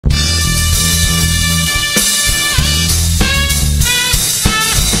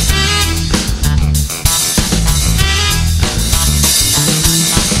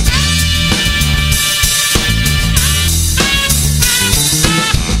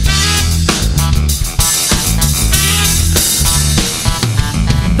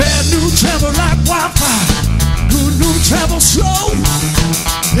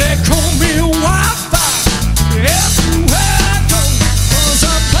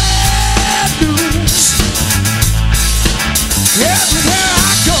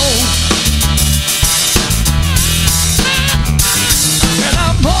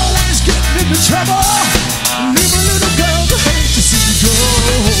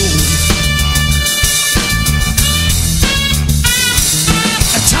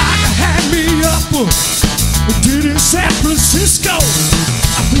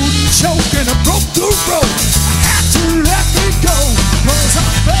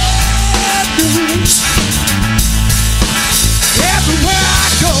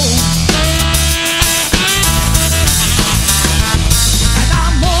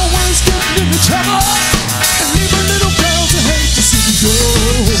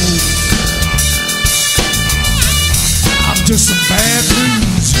just some bad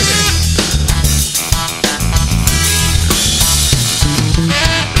blues.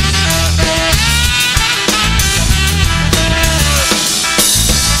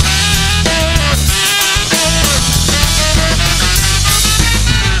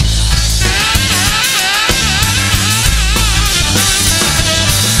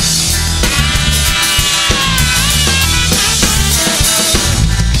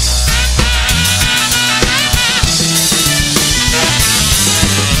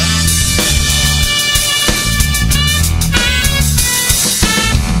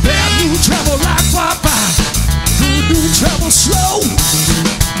 Travel slow,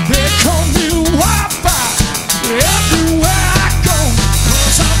 they call me Wi-Fi everywhere I go,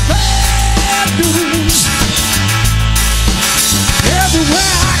 'cause I'm bad news.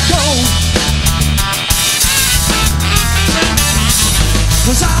 Everywhere I go,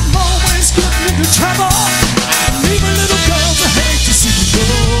 'cause I'm always getting into trouble, leaving little girls that hate to see me go.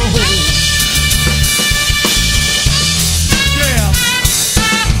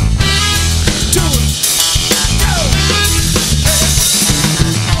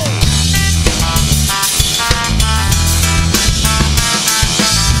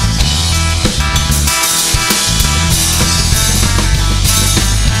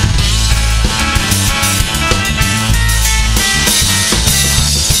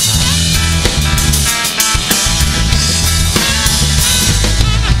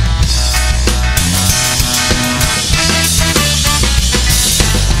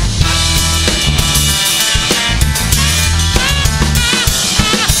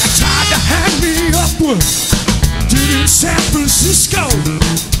 Did in San Francisco,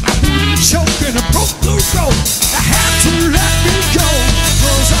 I wouldn't choke and I broke the road. I had to let me go,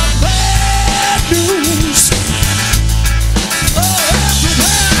 'cause I'm bad news. Oh,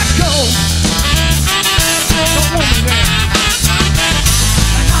 everywhere I go, don't want me there.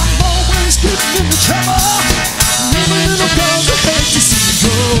 And I'm always getting into trouble, leaving little girls that hate to see me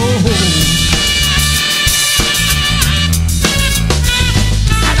go.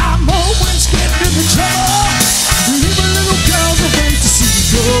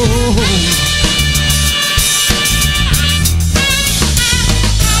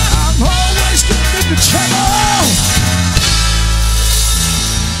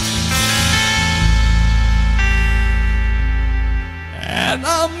 And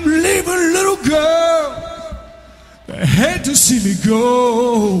I'm leaving little girl that hate to see me go.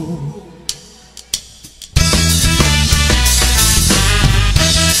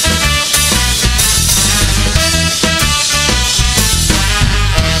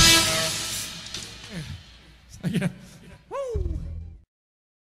 Yeah.